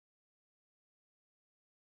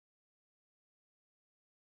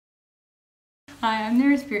Hi, I'm the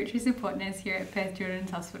respiratory support nurse here at Perth Children's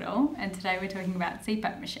Hospital, and today we're talking about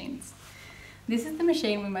CPAP machines. This is the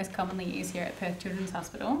machine we most commonly use here at Perth Children's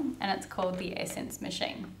Hospital, and it's called the AirSense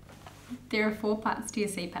machine. There are 4 parts to your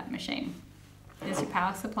CPAP machine. There's your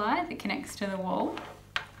power supply that connects to the wall.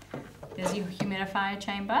 There's your humidifier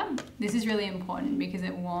chamber. This is really important because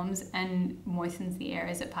it warms and moistens the air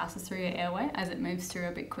as it passes through your airway, as it moves through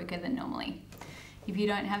a bit quicker than normally. If you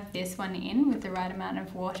don't have this one in with the right amount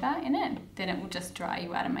of water in it, then it will just dry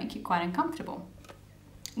you out and make you quite uncomfortable.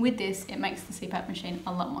 With this, it makes the CPAP machine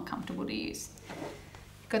a lot more comfortable to use.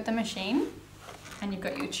 You've got the machine and you've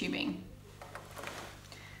got your tubing.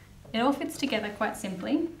 It all fits together quite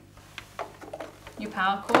simply. Your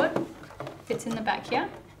power cord fits in the back here.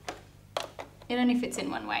 It only fits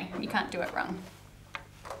in one way, you can't do it wrong.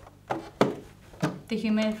 The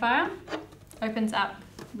humidifier opens up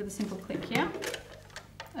with a simple click here.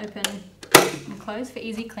 Open and close for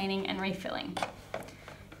easy cleaning and refilling.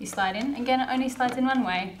 You slide in, again it only slides in one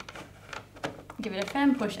way. Give it a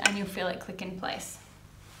firm push and you'll feel it click in place.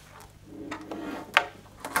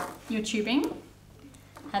 Your tubing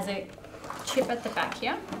has a chip at the back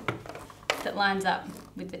here that lines up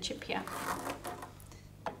with the chip here.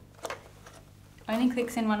 Only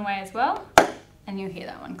clicks in one way as well, and you'll hear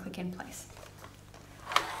that one click in place.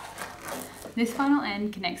 This final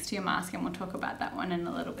end connects to your mask, and we'll talk about that one in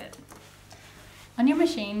a little bit. On your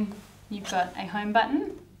machine, you've got a home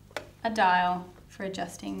button, a dial for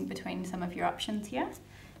adjusting between some of your options here,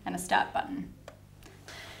 and a start button.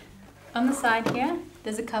 On the side here,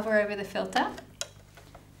 there's a cover over the filter,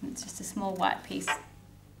 and it's just a small white piece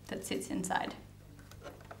that sits inside.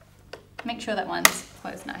 Make sure that one's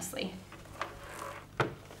closed nicely.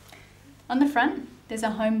 On the front, there's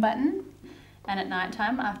a home button, and at night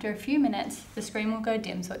time, after a few minutes, the screen will go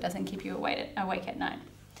dim so it doesn't keep you awake at night.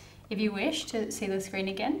 If you wish to see the screen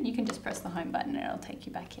again, you can just press the home button and it'll take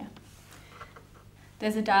you back here.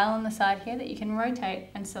 There's a dial on the side here that you can rotate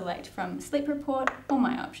and select from sleep report or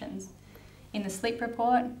my options. In the sleep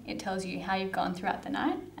report, it tells you how you've gone throughout the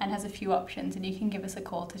night and has a few options, and you can give us a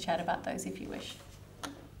call to chat about those if you wish.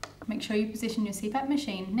 Make sure you position your CPAP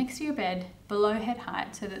machine next to your bed, below head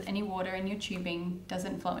height, so that any water in your tubing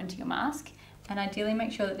doesn't flow into your mask, and ideally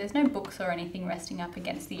make sure that there's no books or anything resting up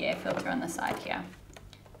against the air filter on the side here.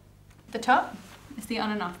 At the top is the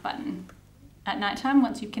on and off button. At night time,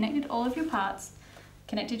 once you've connected all of your parts,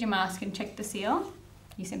 connected your mask and checked the seal,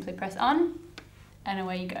 you simply press on and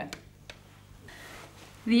away you go.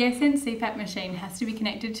 The AirSense CPAP machine has to be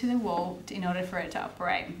connected to the wall in order for it to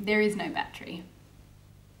operate. There is no battery.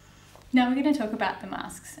 Now we're going to talk about the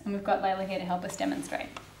masks, and we've got Layla here to help us demonstrate.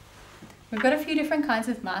 We've got a few different kinds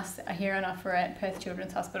of masks that are here on offer at Perth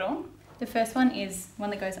Children's Hospital. The first one is one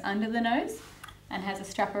that goes under the nose and has a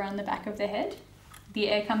strap around the back of the head. The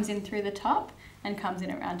air comes in through the top and comes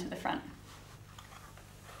in around to the front.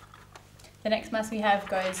 The next mask we have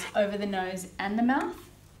goes over the nose and the mouth,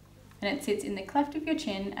 and it sits in the cleft of your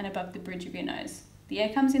chin and above the bridge of your nose. The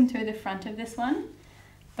air comes in through the front of this one,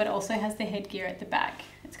 but also has the headgear at the back.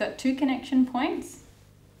 It's got 2 connection points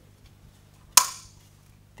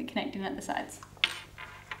that connect in at the sides.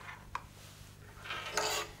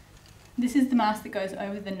 This is the mask that goes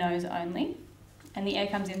over the nose only, and the air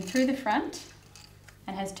comes in through the front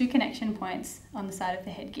and has 2 connection points on the side of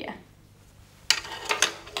the headgear.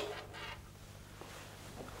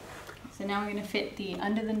 So now we're going to fit the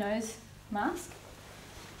under the nose mask,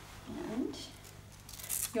 and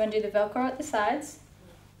you undo the Velcro at the sides,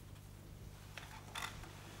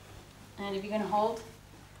 and if you're going to hold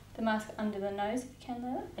the mask under the nose, if you can,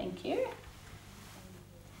 Layla, thank you.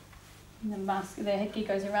 And the headgear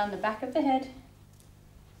goes around the back of the head,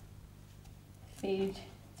 feed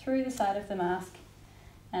through the side of the mask,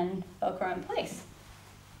 and Velcro in place.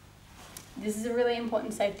 This is a really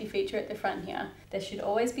important safety feature at the front here. This should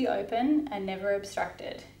always be open and never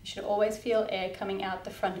obstructed. You should always feel air coming out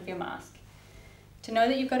the front of your mask. To know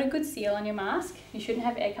that you've got a good seal on your mask, you shouldn't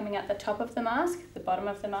have air coming out the top of the mask, the bottom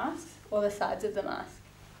of the mask, or the sides of the mask.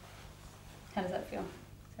 How does that feel?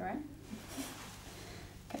 Is that right?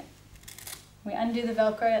 Okay. We undo the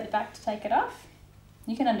Velcro at the back to take it off.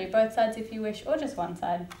 You can undo both sides if you wish, or just one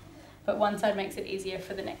side, but one side makes it easier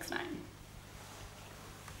for the next night.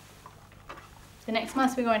 The next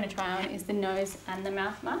mask we're going to try on is the nose and the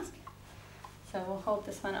mouth mask. So we'll hold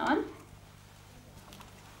this one on.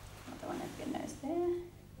 Not the one over your nose there.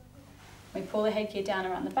 We pull the headgear down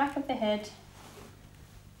around the back of the head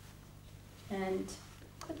and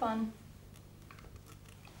clip on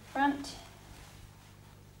front.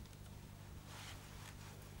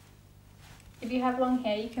 If you have long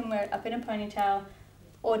hair, you can wear it up in a ponytail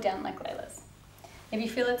or down like Layla's. If you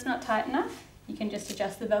feel it's not tight enough, you can just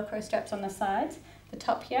adjust the Velcro straps on the sides, the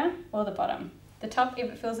top here or the bottom. The top if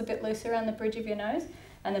it feels a bit loose around the bridge of your nose,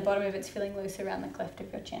 and the bottom if it's feeling loose around the cleft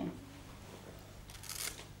of your chin.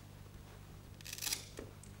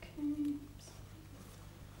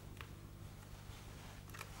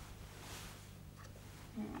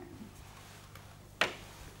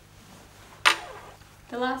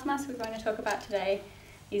 The last mask we're going to talk about today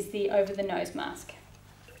is the over the nose mask.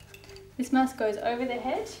 This mask goes over the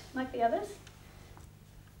head like the others.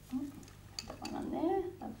 Put one on there,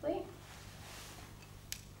 lovely.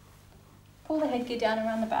 Pull the headgear down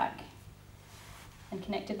around the back and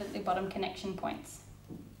connect it at the bottom connection points.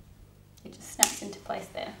 It just snaps into place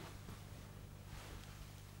there.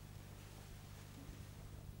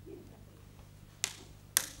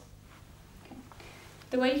 Okay.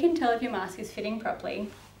 The way you can tell if your mask is fitting properly,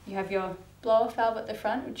 you have your blow-off valve at the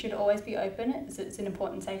front, which should always be open as it's an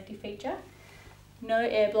important safety feature. No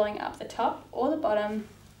air blowing up the top or the bottom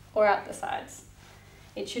or out the sides.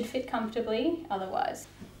 It should fit comfortably otherwise.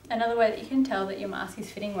 Another way that you can tell that your mask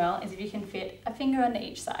is fitting well is if you can fit a finger under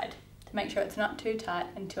each side to make sure it's not too tight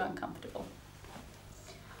and too uncomfortable.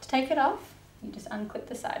 To take it off, you just unclip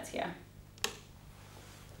the sides here.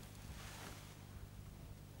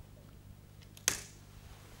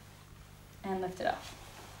 And lift it off.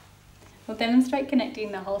 We'll demonstrate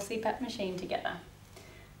connecting the whole CPAP machine together.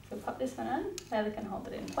 So we'll pop this one on, Layla can hold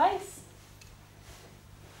it in place.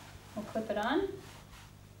 We'll clip it on.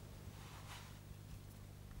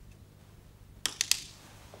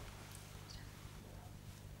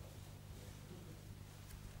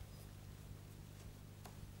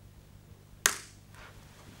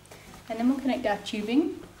 And then we'll connect our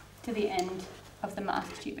tubing to the end of the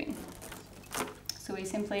mask tubing. So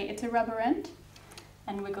it's a rubber end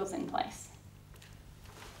and wiggles in place.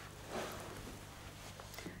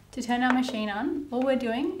 To turn our machine on, all we're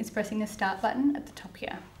doing is pressing the start button at the top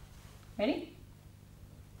here. Ready?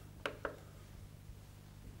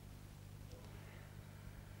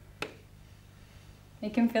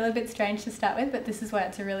 It can feel a bit strange to start with, but this is why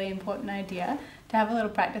it's a really important idea to have a little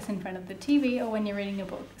practice in front of the TV or when you're reading a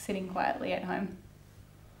book, sitting quietly at home.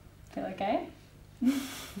 Feel okay?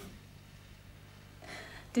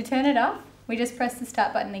 To turn it off, we just press the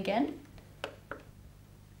start button again,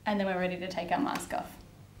 and then we're ready to take our mask off.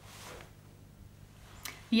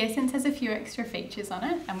 The Essence has a few extra features on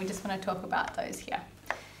it, and we just want to talk about those here.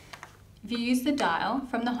 If you use the dial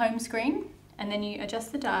from the home screen, and then you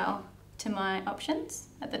adjust the dial to my options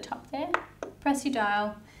at the top there, press your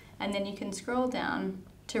dial, and then you can scroll down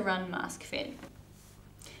to run mask fit.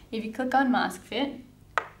 If you click on mask fit,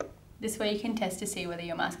 this way you can test to see whether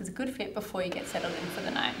your mask is a good fit before you get settled in for the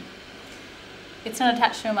night. It's not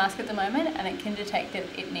attached to a mask at the moment, and it can detect that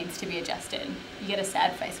it needs to be adjusted. You get a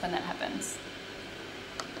sad face when that happens.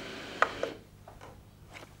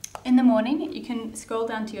 In the morning, you can scroll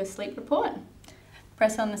down to your sleep report,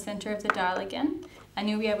 press on the center of the dial again, and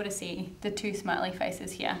you'll be able to see the two smiley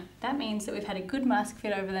faces here. That means that we've had a good mask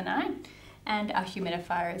fit over the night and our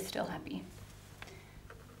humidifier is still happy.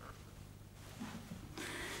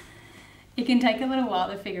 It can take a little while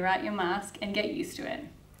to figure out your mask and get used to it.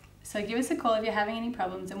 So give us a call if you're having any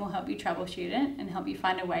problems and we'll help you troubleshoot it and help you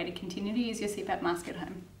find a way to continue to use your CPAP mask at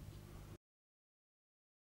home.